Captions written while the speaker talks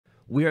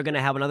We are going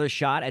to have another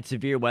shot at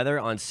severe weather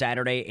on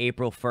Saturday,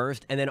 April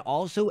 1st, and then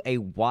also a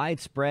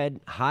widespread,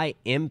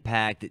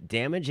 high-impact,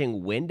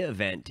 damaging wind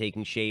event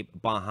taking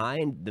shape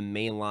behind the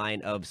main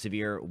line of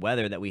severe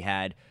weather that we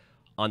had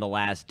on the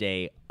last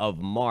day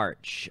of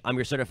March. I'm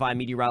your certified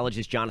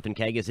meteorologist, Jonathan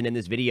Kegas, and in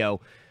this video,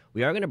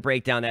 we are going to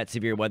break down that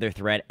severe weather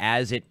threat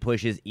as it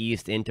pushes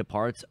east into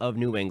parts of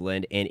New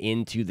England and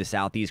into the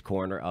southeast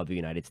corner of the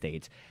United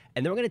States.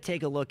 And then we're going to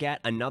take a look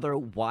at another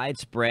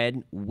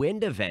widespread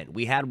wind event.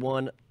 We had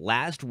one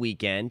last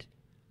weekend,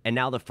 and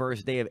now the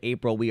first day of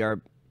April, we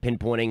are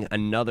pinpointing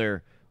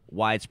another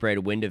widespread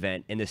wind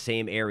event in the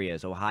same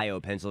areas: Ohio,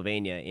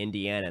 Pennsylvania,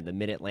 Indiana, the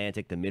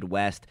Mid-Atlantic, the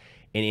Midwest,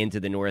 and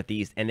into the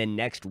Northeast. And then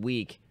next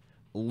week,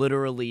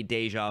 literally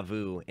deja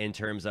vu in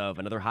terms of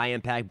another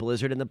high-impact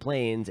blizzard in the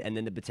plains and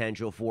then the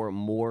potential for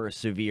more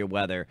severe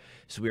weather.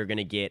 So we're going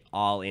to get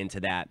all into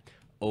that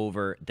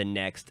over the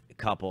next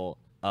couple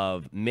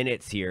of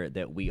minutes here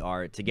that we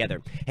are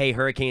together. Hey,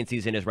 hurricane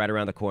season is right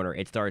around the corner.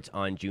 It starts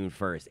on June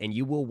 1st, and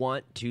you will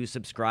want to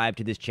subscribe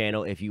to this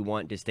channel if you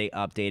want to stay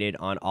updated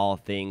on all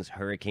things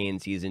hurricane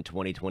season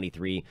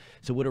 2023.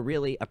 So would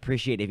really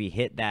appreciate if you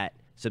hit that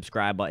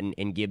subscribe button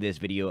and give this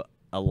video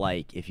a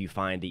like if you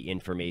find the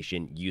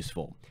information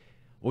useful.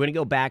 We're going to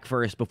go back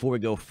first before we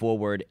go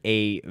forward.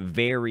 A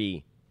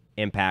very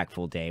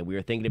impactful day. We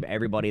were thinking of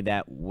everybody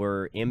that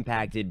were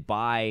impacted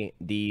by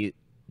the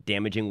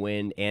damaging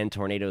wind and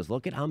tornadoes.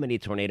 Look at how many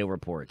tornado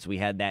reports. We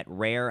had that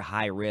rare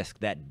high risk,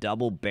 that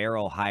double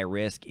barrel high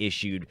risk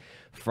issued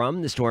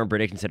from the Storm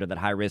Prediction Center, that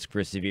high risk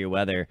for severe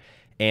weather.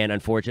 And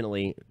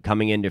unfortunately,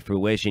 coming into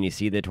fruition, you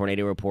see the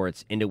tornado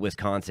reports into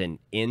Wisconsin,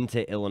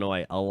 into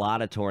Illinois, a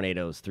lot of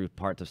tornadoes through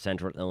parts of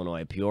central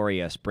Illinois,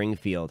 Peoria,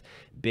 Springfield,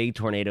 big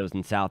tornadoes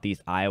in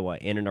southeast Iowa,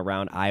 in and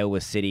around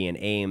Iowa City and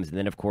Ames. And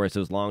then, of course,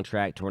 those long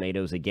track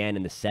tornadoes again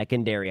in the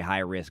secondary high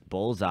risk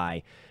bullseye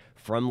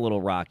from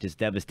Little Rock, just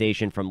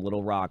devastation from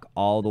Little Rock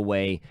all the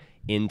way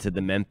into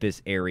the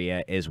Memphis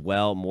area as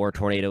well. More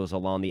tornadoes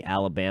along the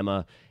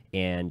Alabama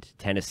and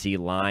Tennessee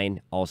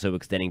line, also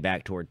extending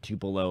back toward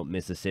Tupelo,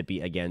 Mississippi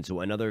again. So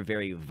another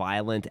very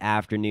violent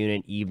afternoon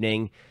and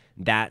evening.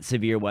 That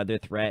severe weather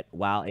threat,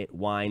 while it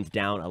winds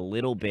down a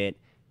little bit,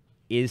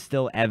 is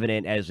still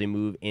evident as we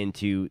move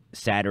into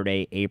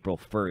Saturday, April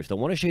 1st. I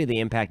want to show you the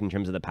impact in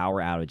terms of the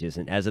power outages.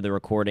 And as of the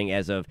recording,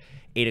 as of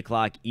 8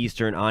 o'clock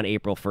Eastern on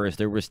April 1st,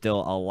 there were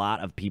still a lot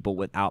of people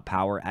without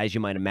power, as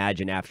you might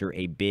imagine, after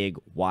a big,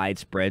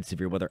 widespread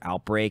severe weather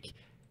outbreak.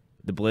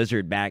 The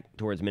blizzard back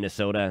towards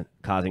Minnesota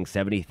causing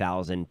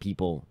 70,000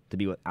 people to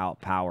be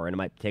without power. And it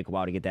might take a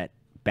while to get that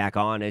back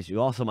on, as you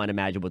also might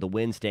imagine, with the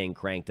wind staying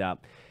cranked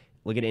up.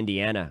 Look at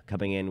Indiana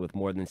coming in with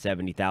more than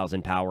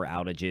 70,000 power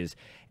outages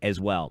as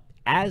well.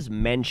 As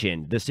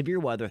mentioned, the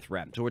severe weather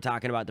threat, so we're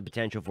talking about the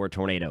potential for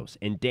tornadoes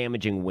and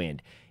damaging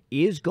wind,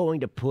 is going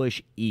to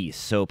push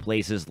east. So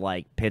places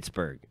like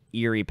Pittsburgh,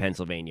 Erie,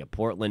 Pennsylvania,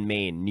 Portland,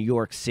 Maine, New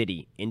York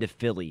City, into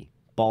Philly,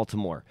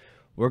 Baltimore.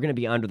 We're going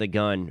to be under the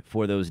gun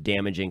for those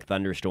damaging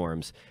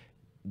thunderstorms.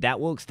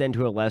 That will extend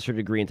to a lesser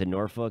degree into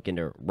Norfolk,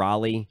 into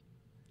Raleigh,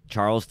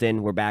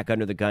 Charleston. We're back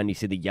under the gun. You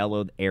see the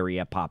yellow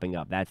area popping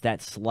up. That's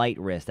that slight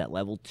risk, that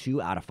level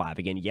 2 out of 5.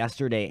 Again,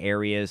 yesterday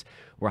areas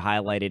were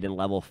highlighted in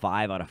level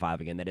 5 out of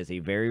 5. Again, that is a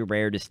very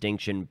rare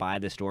distinction by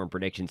the Storm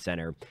Prediction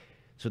Center.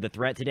 So the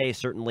threat today,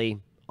 certainly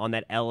on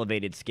that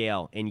elevated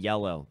scale in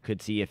yellow,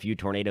 could see a few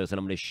tornadoes. And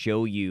I'm going to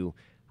show you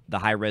the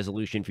high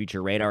resolution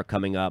future radar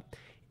coming up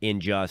in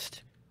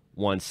just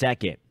 1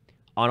 second.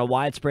 On a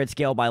widespread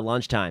scale by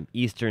lunchtime,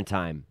 Eastern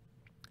time,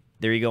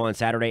 there you go. On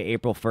Saturday,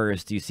 April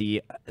 1st, you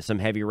see some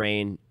heavy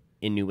rain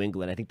in New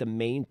England. I think the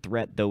main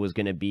threat, though, is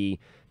going to be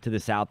to the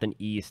south and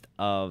east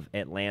of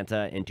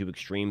Atlanta, into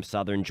extreme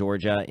southern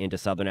Georgia, into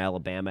southern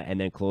Alabama, and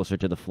then closer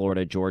to the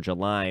Florida-Georgia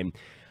line.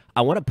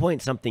 I want to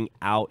point something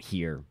out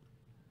here.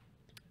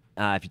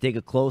 If you take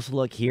a close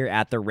look here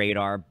at the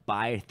radar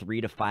by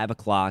 3 to 5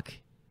 o'clock,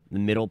 the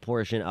middle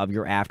portion of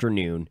your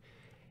afternoon,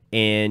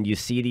 and you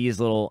see these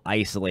little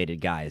isolated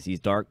guys, these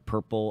dark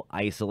purple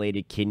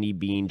isolated kidney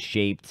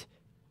bean-shaped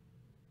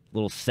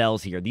little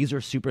cells here. These are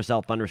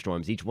supercell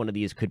thunderstorms. Each one of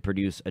these could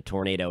produce a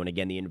tornado. And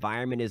again, the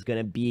environment is going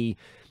to be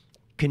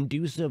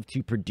conducive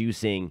to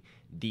producing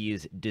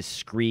these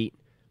discrete,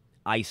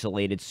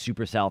 isolated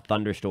supercell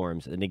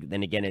thunderstorms. And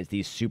then again, it's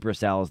these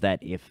supercells that,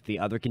 if the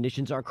other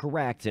conditions are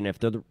correct, and if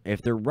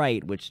they're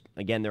right, which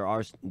again there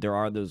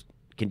are those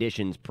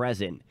conditions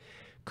present,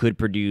 could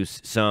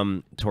produce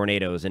some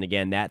tornadoes. And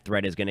again, that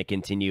threat is going to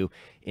continue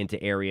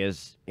into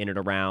areas in and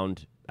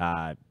around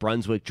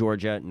Brunswick,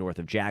 Georgia, north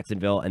of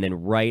Jacksonville, and then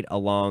right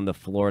along the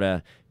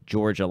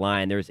Florida-Georgia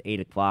line. There's 8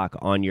 o'clock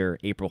on your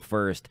April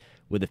 1st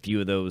with a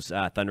few of those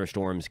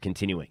thunderstorms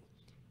continuing.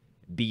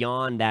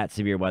 Beyond that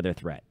severe weather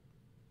threat,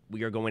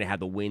 we are going to have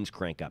the winds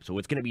crank up. So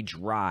it's going to be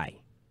dry.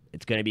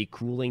 It's going to be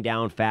cooling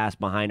down fast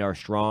behind our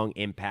strong,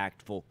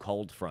 impactful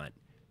cold front.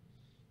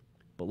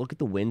 But look at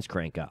the winds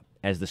crank up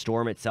as the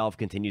storm itself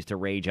continues to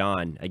rage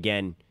on.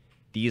 Again,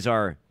 these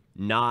are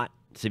not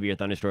severe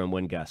thunderstorm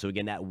wind gusts. So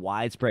again, that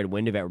widespread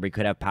wind event where we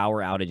could have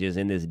power outages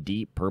in this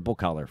deep purple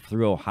color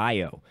through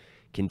Ohio,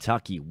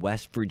 Kentucky,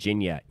 West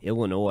Virginia,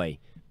 Illinois,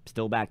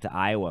 still back to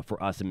Iowa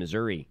for us in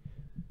Missouri,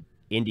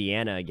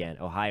 Indiana again,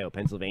 Ohio,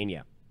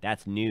 Pennsylvania.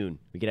 That's noon.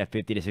 We could have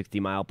 50 to 60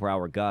 mile per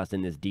hour gusts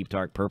in this deep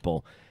dark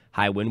purple.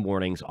 High wind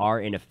warnings are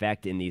in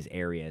effect in these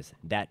areas.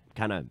 That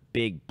kind of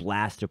big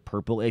blast of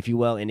purple, if you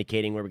will,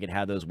 indicating where we could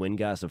have those wind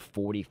gusts of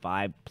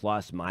 45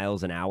 plus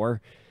miles an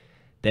hour,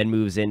 then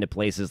moves into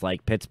places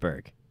like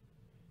Pittsburgh,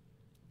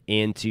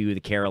 into the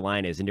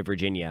Carolinas, into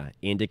Virginia,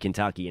 into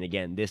Kentucky. And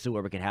again, this is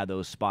where we could have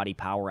those spotty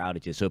power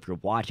outages. So if you're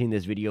watching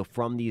this video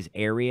from these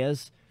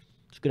areas,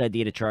 it's a good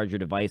idea to charge your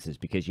devices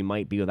because you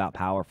might be without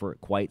power for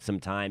quite some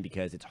time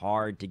because it's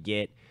hard to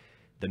get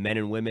the men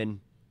and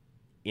women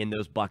in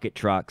those bucket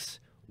trucks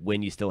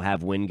when you still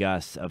have wind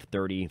gusts of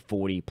 30,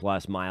 40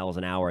 plus miles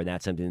an hour. And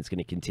that's something that's going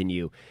to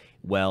continue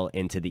well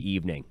into the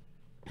evening.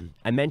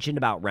 I mentioned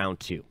about round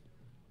 2,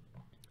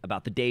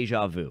 about the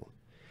deja vu.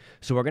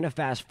 So we're going to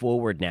fast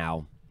forward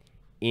now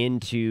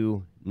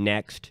into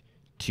next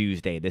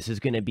Tuesday. This is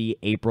going to be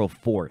April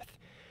 4th.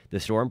 The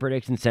Storm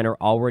Prediction Center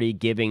already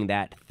giving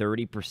that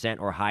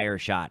 30% or higher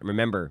shot.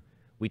 Remember,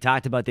 we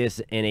talked about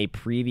this in a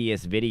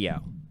previous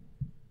video,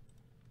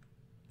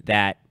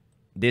 that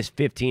this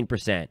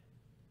 15%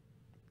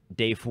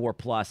 day 4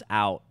 plus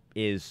out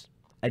is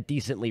a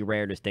decently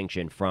rare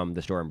distinction from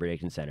the Storm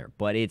Prediction Center.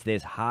 But it's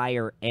this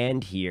higher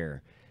end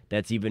here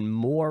that's even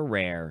more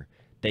rare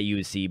that you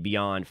would see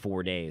beyond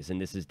 4 days.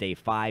 And this is day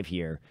 5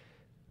 here.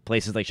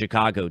 Places like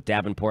Chicago,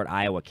 Davenport,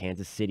 Iowa,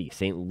 Kansas City,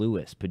 St.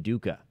 Louis,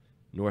 Paducah,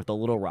 north of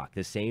Little Rock,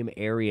 the same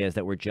areas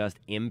that were just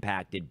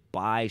impacted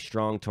by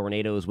strong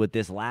tornadoes with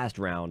this last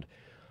round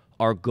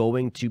are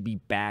going to be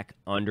back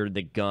under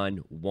the gun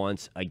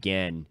once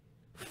again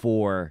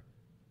for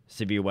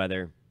severe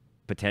weather,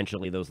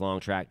 potentially those long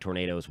track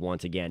tornadoes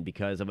once again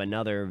because of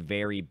another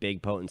very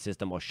big potent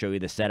system. I'll show you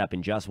the setup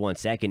in just 1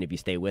 second if you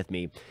stay with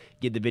me.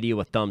 Give the video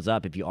a thumbs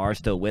up if you are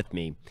still with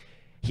me.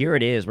 Here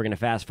it is. We're going to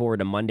fast forward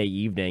to Monday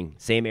evening.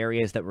 Same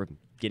areas that were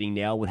getting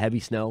nailed with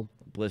heavy snow,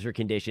 blizzard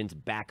conditions,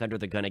 back under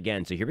the gun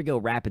again. So here we go,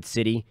 Rapid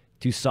City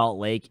to Salt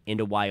Lake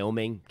into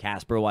Wyoming,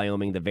 Casper,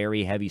 Wyoming, the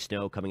very heavy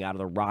snow coming out of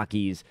the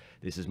Rockies.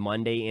 This is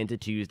Monday into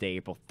Tuesday,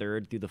 April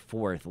 3rd through the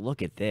 4th.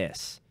 Look at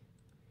this.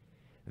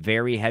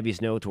 Very heavy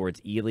snow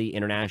towards Ely,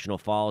 International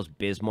Falls,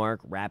 Bismarck,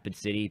 Rapid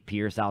City,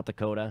 Pierre, South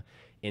Dakota,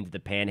 into the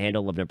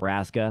panhandle of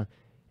Nebraska.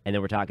 And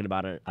then we're talking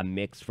about a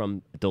mix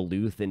from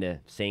Duluth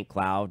into St.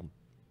 Cloud,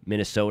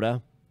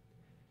 Minnesota.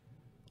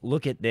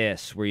 Look at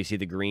this, where you see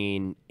the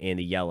green and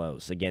the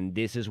yellows. Again,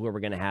 this is where we're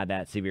going to have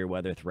that severe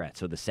weather threat.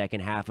 So the second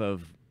half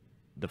of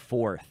the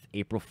 4th,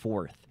 April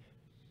 4th,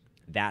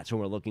 that's when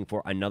we're looking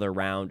for another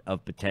round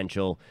of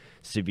potential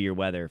severe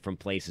weather from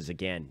places,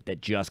 again, that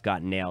just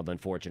got nailed,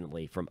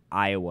 unfortunately, from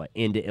Iowa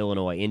into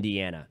Illinois,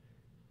 Indiana,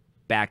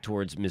 back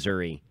towards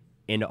Missouri,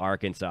 into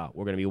Arkansas.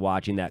 We're going to be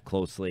watching that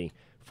closely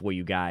for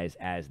you guys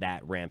as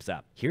that ramps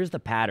up. Here's the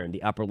pattern,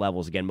 the upper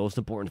levels. Again, most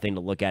important thing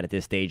to look at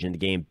this stage in the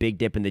game. Big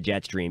dip in the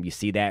jet stream. You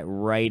see that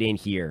right in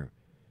here.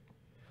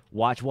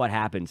 Watch what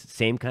happens.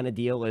 Same kind of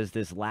deal as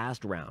this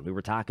last round. We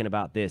were talking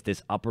about this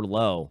upper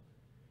low.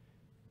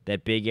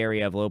 That big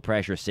area of low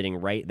pressure sitting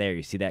right there.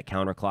 You see that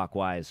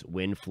counterclockwise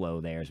wind flow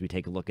there as we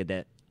take a look at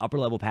that upper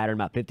level pattern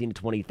about 15 to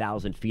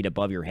 20,000 feet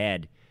above your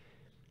head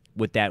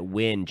with that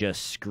wind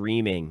just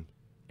screaming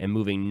and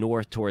moving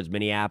north towards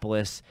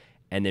Minneapolis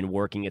and then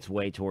working its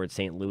way towards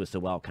St. Louis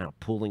as well, kind of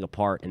pulling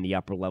apart in the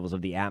upper levels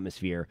of the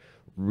atmosphere,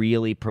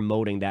 really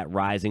promoting that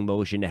rising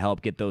motion to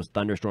help get those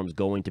thunderstorms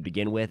going to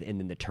begin with, and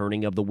then the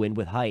turning of the wind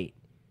with height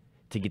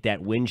to get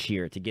that wind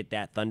shear, to get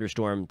that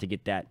thunderstorm, to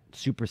get that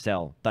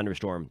supercell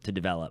thunderstorm to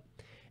develop.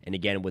 And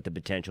again, with the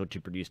potential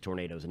to produce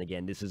tornadoes. And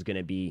again, this is going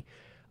to be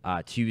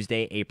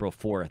Tuesday, April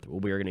 4th.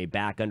 We are going to be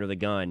back under the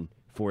gun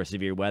for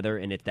severe weather.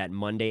 And it's that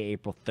Monday,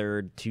 April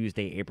 3rd,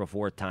 Tuesday, April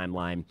 4th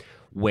timeline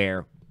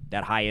where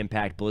that high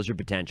impact blizzard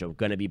potential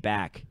going to be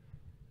back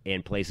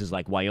in places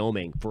like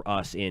Wyoming for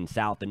us in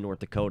South and North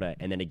Dakota.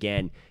 And then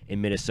again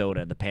in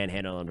Minnesota, the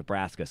panhandle of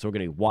Nebraska. So we're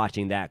going to be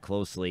watching that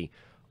closely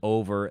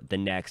over the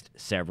next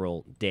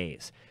several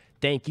days.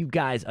 Thank you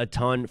guys a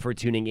ton for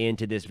tuning in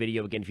to this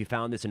video. Again, if you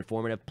found this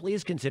informative,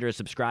 please consider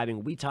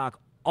subscribing. We talk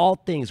all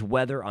things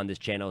weather on this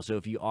channel. So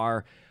if you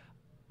are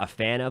a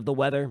fan of the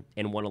weather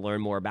and want to learn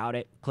more about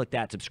it, click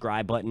that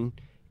subscribe button.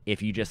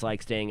 If you just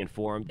like staying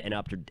informed and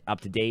up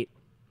to date,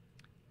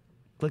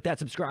 click that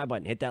subscribe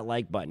button, hit that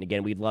like button.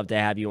 Again, we'd love to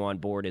have you on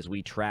board as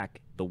we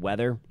track the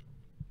weather.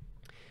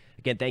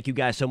 Again, thank you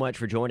guys so much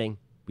for joining.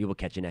 We will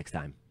catch you next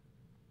time.